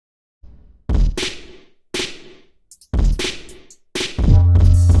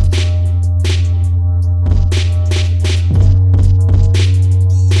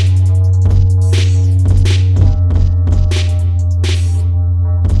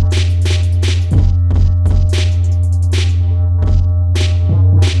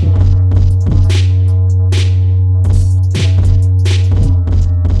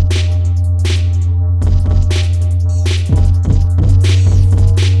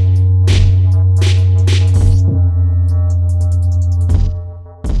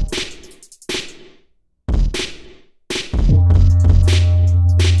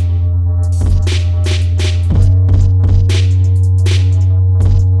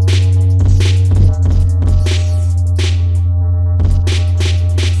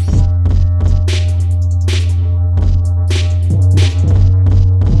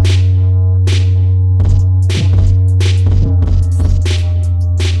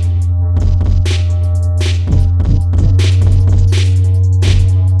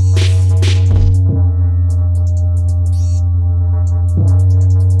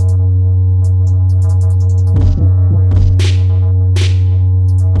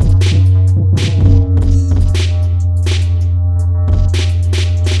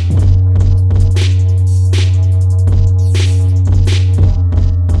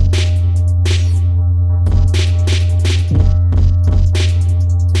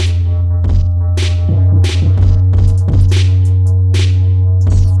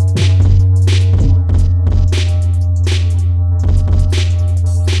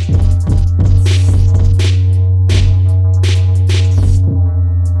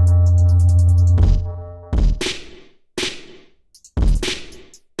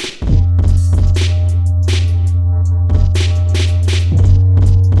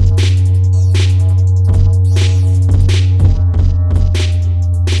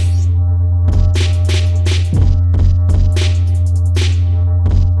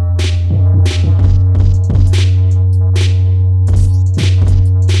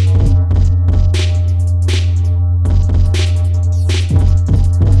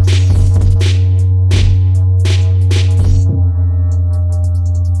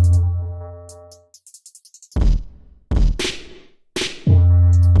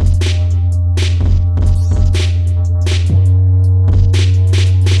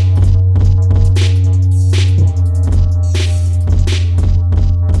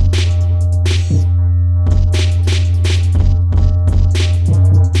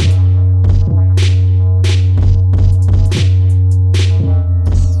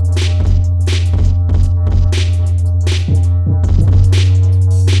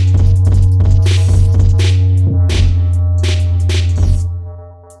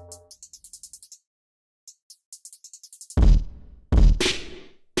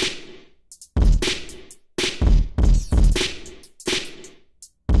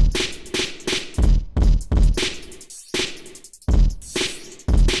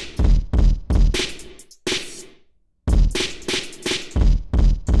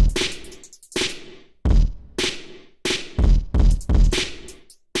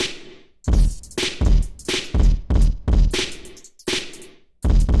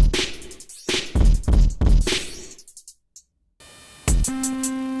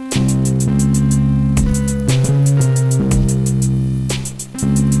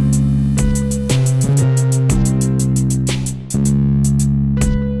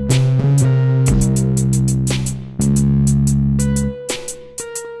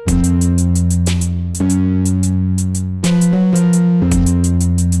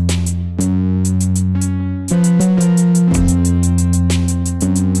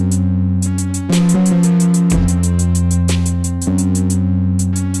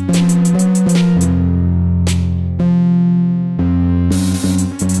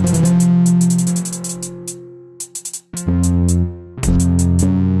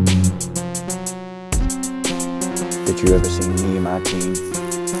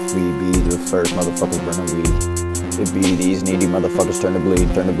We be the first motherfuckers burning weed. It be these needy motherfuckers turn to bleed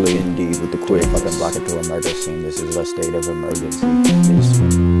indeed with the quick fucking block it to a murder scene. This is a state of emergency.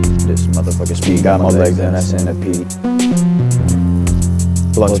 This motherfucker speed got my legs in a centipede.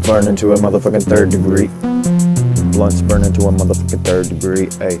 Blunts burning to a motherfucking 3rd degree. Blunts burning to a motherfucking 3rd degree.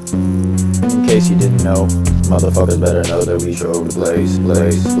 Hey, in case you didn't know, motherfuckers better know that we show the blaze.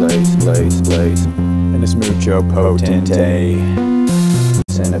 And it's mucho potente.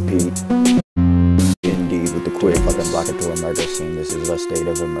 Centipede. Indeed, with the quick fucking block it to a murder scene. This is a state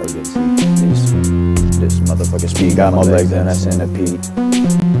of emergency. This motherfucking speed got my legs in a centipede.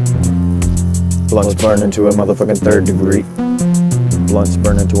 Blunts burning to a motherfucking 3rd degree. Blunts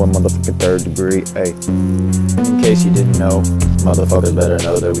burning to a motherfucking 3rd degree. Hey, in case you didn't know, motherfuckers better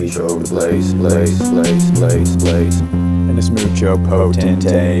know that we show the blaze. And it's mucho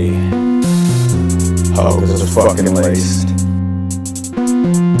potente. Oh, cause it's fucking laced.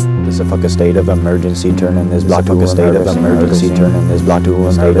 This a fucking state of emergency, turning this block to a state of emergency, turning this block to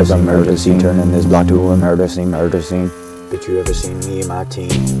a state of emergency, turning this block to a murder scene. Bitch, you ever seen me and my team?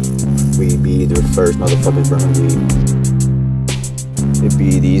 We be the first motherfuckers burning weed. It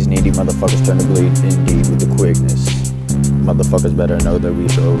be these needy motherfuckers turn to bleed indeed with the quickness. Motherfuckers better know that we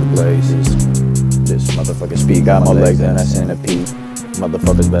show the blazes. This motherfucking speed got my legs in a centipede.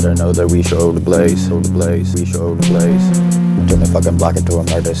 Motherfuckers better know that we show the blaze. We show the blaze. Turn the fucking block into a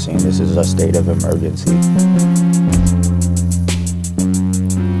murder scene. This is a state of emergency.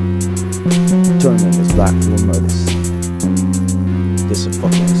 Turning this block to a murder scene. This a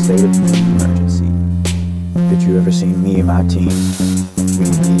fucking state of emergency. Bitch, you ever seen me and my team? We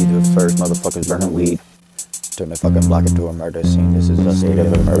be the first motherfuckers burning weed. Turn the fucking block into a murder scene. This is a state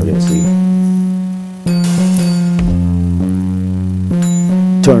of emergency.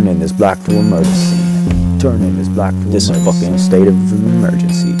 Turning this block to a murder scene. Turning this block to a this a fucking state of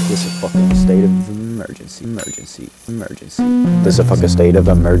emergency. This a fucking state of emergency. This a fucking state of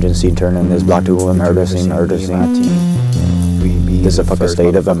emergency. Turning this block to a murder scene. This a fucking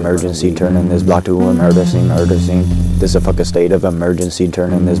state of emergency, turning this block to a murder scene. This a fucking state of emergency,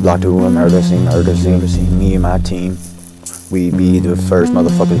 turning this block to a murder scene. Me and my team, we be the first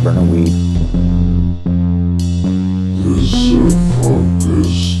motherfuckers burning weed. This a fucking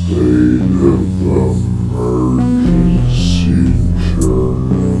state of emergency,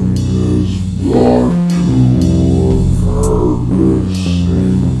 turning this block to a murder scene.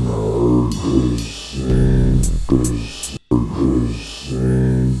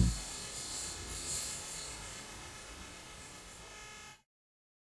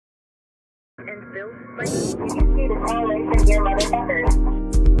 And Bill Spike, you need to call in for your motherfuckers.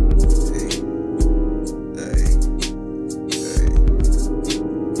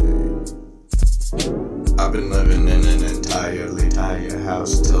 I've been living in an entirely tired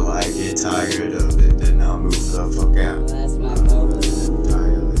house till I get tired of it, then I'll move the fuck out. That's my favorite.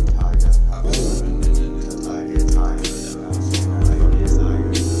 Entirely tired. I've been living in an entirely tired house till I get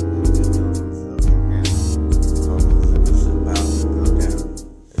tired of it, then I'll move the fuck out. It's about to go down.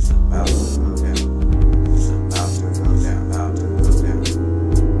 It's about to go down. It's about to go down. About to go down.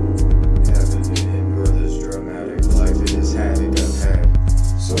 Haven't been hit with this dramatic life. It is havoc I've had.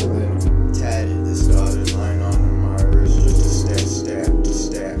 So then tatted this dotted line on my wrist just to stab.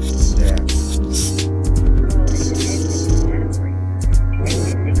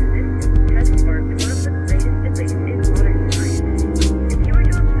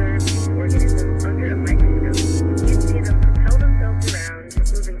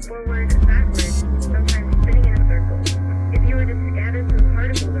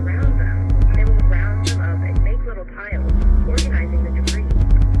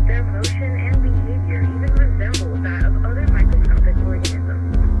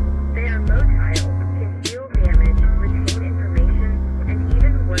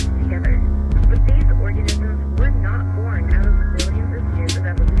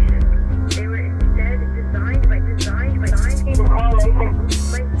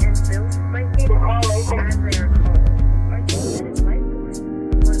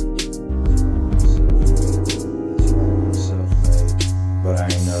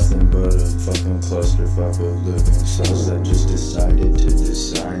 Clusterfuck of living cells that just decided to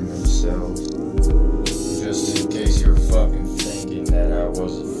design themselves. Just in case you're fucking thinking that I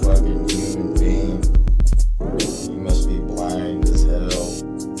was a fucking human being, you must be blind as hell.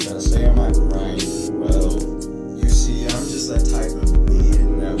 Gotta stay on my grind. Well, you see, I'm just that type of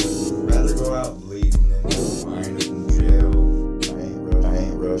being that would rather go out bleeding than wind up in jail. I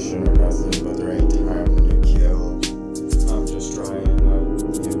ain't rushing or nothing, but there ain't time to kill. I'm just trying to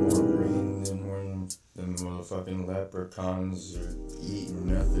get more green than when the motherfucking leprechauns are eating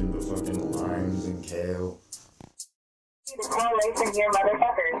nothing but fucking limes and kale. The correlation here,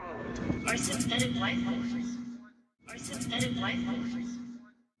 motherfuckers. Our synthetic life force. Our synthetic life force.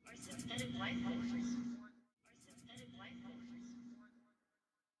 Our synthetic life force. Our synthetic life force.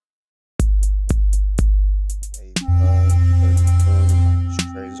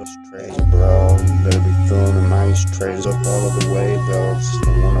 Trays, bro. Better be filling them ice trays up all of the way, though. Just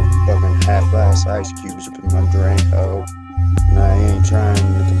don't want no fucking half-ass ice cubes up in my drink, ho. And I ain't trying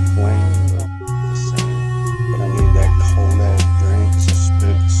to complain, but just saying. But I need that cold-ass drink, 'cause I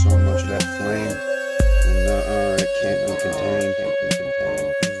spit so much of that flame. And it can't be contained,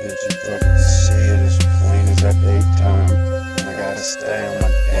 That you fucking see it as plain as that daytime. And I gotta stay on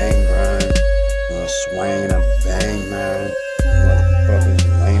my dang grind. When I swing and I bang, man. Motherfuckers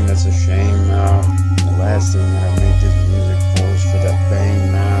lame, that's a shame now. The last thing that I make this music for is for that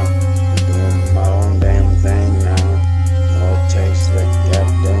fame now. I'm doing my own damn thing now. All it takes is that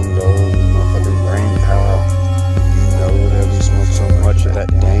goddamn old motherfucking brain power. You know that we smoke so much of that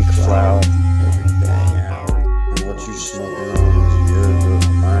dank flower. Everything out. And what you smoking on is good, but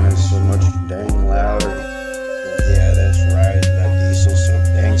mine is so much dang louder. Yeah, that's right, that diesel's so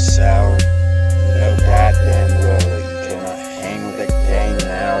dang sour. No goddamn well that you cannot hang with that gang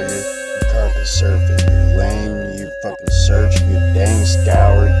now. You're carpet surfing, you're lame, you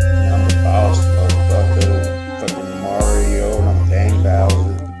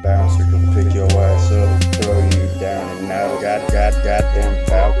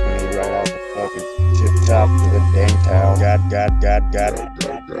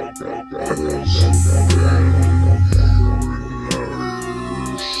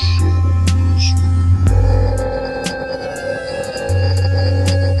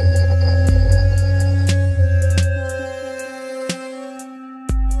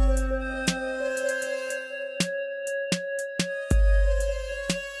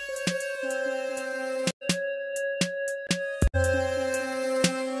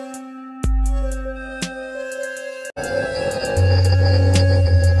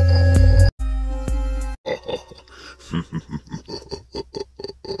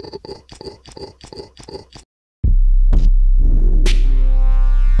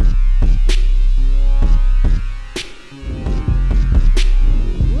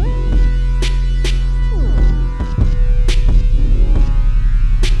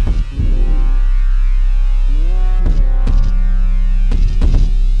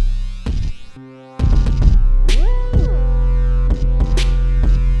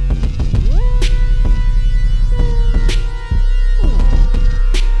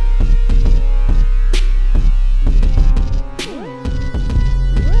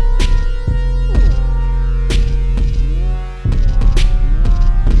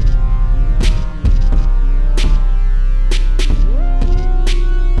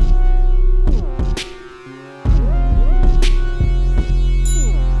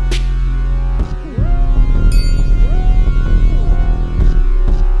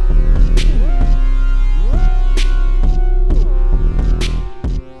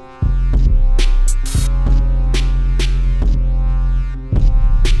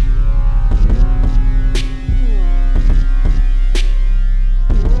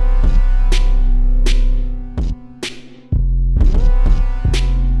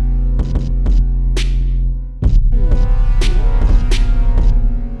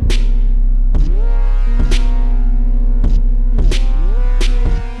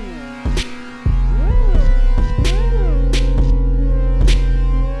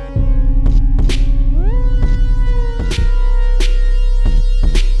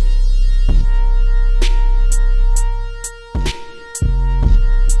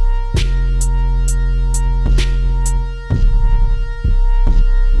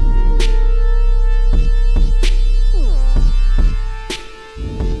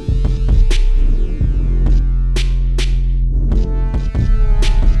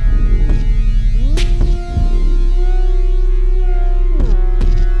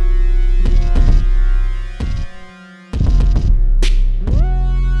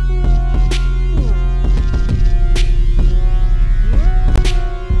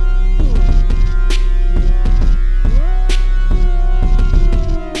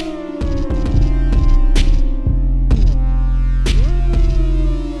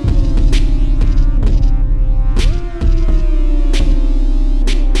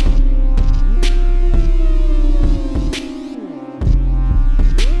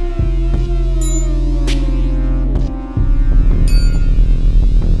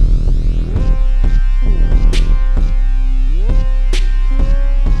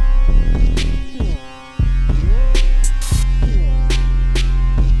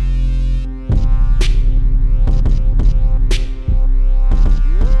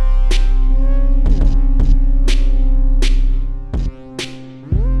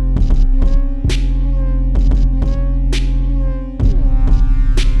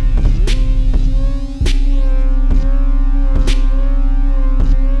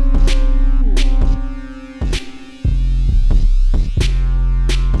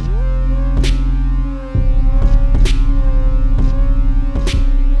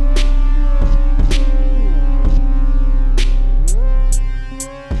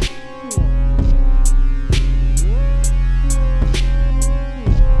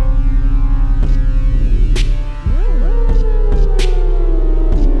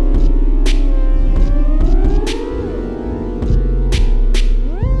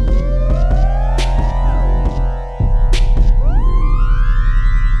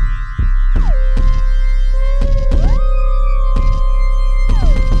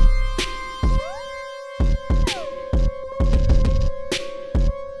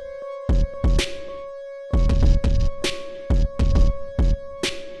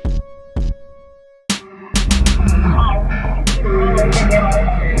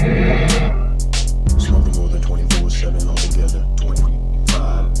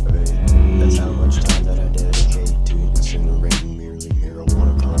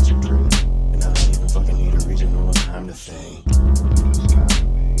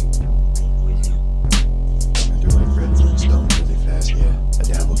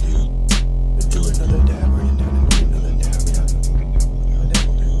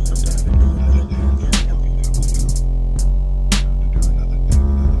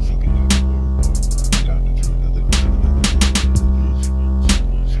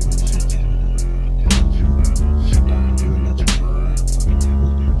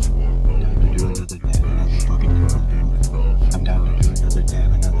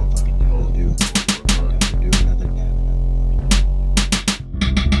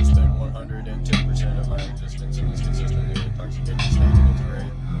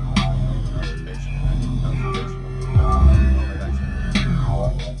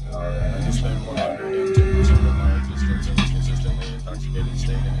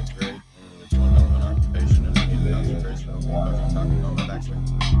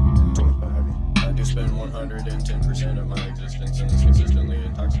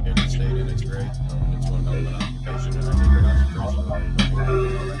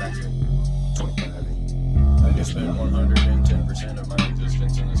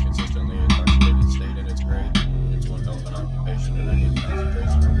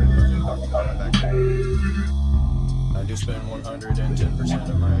do spend 110%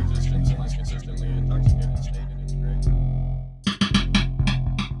 of my existence in this consistently intoxicated state, and it's great.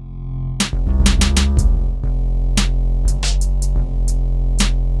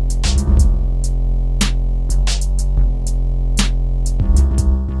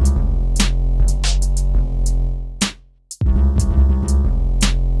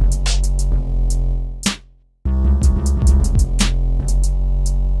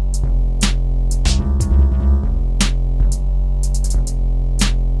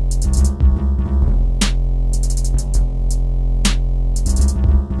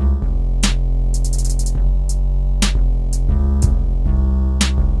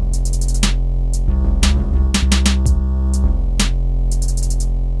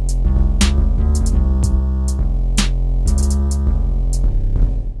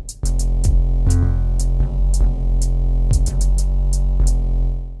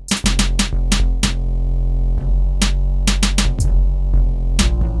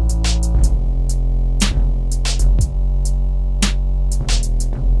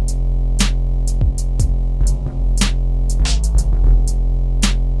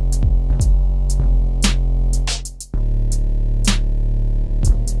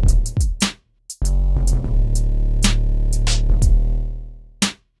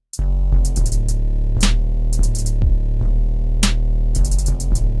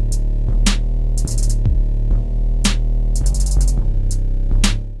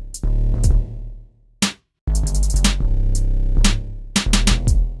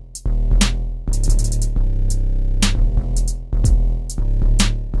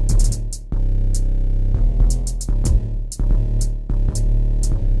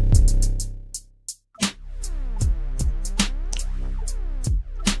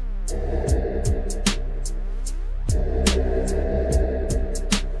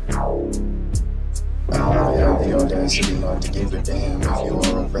 Audacity not to give a damn if you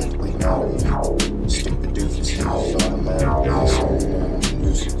are practically not of me. Stupid doofus is automatically assuming I'm a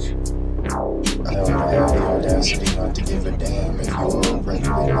nuisance. I have the audacity not to give a damn if you are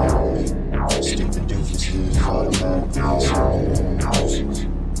practically not of me. Stupid doofus is automatically assuming I'm a nuisance.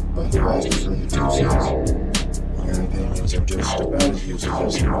 But you're asking for your 2 cents. Your opinions are just about as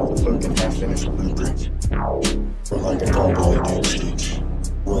useless as a motherfucking half-finished blueprint. Or like a compilated stitch.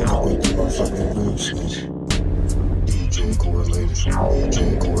 Well, not with the motherfucking loose. DJ correlators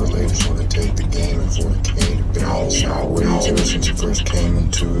wanna take the game and fornicate it down sideways ever since you first came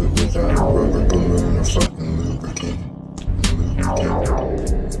into it without a rubber balloon or fucking lubricant.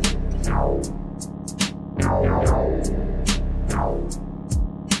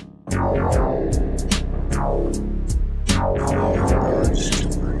 Just to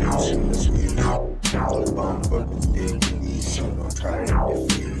producing this music. Now the bomb fucking digging, so don't try to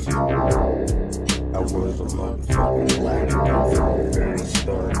defuse it. I was a motherfucking lacking from the very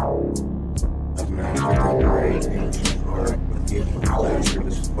start. I've mastered the great ancient art of getting plastered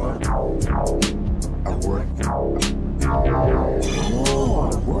as fuck.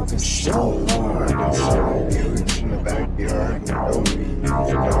 I'm working so hard inside units in the backyard. Nobody needs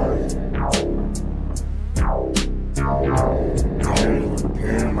cars. And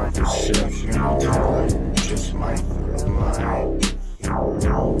repairing my perception of time just might throw my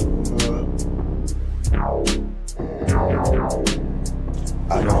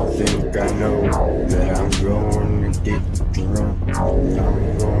I don't think I know that I'm going to get drunk. I'm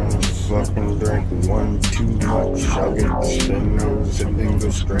going to fucking drink one too much. I'll get the stenos and then go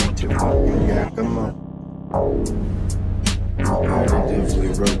straight to fucking Yakima. Repetitively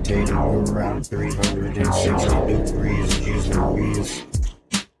rotating around 360 degrees. Excuse me, it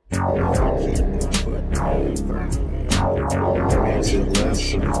makes it less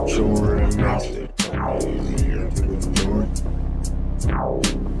of a chore and makes it easier to ignore.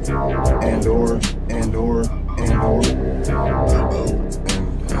 And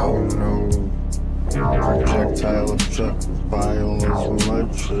oh no, projectile of chuck bile as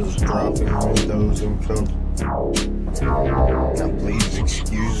much as dropping windows and cup. Now please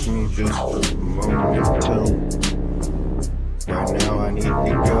excuse me just for a moment till. Right now I need to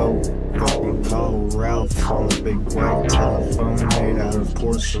go. Fucking call Ralph on a big white telephone made out of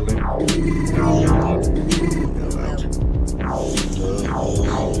porcelain. All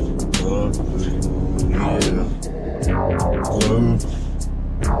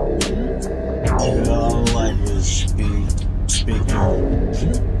I was speaking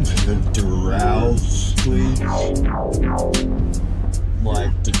to Ralph, please.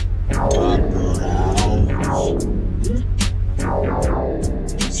 Like to talk Ralph.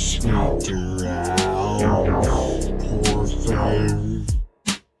 Speak to Ralph, poor thing.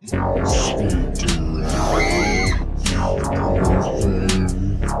 Speak to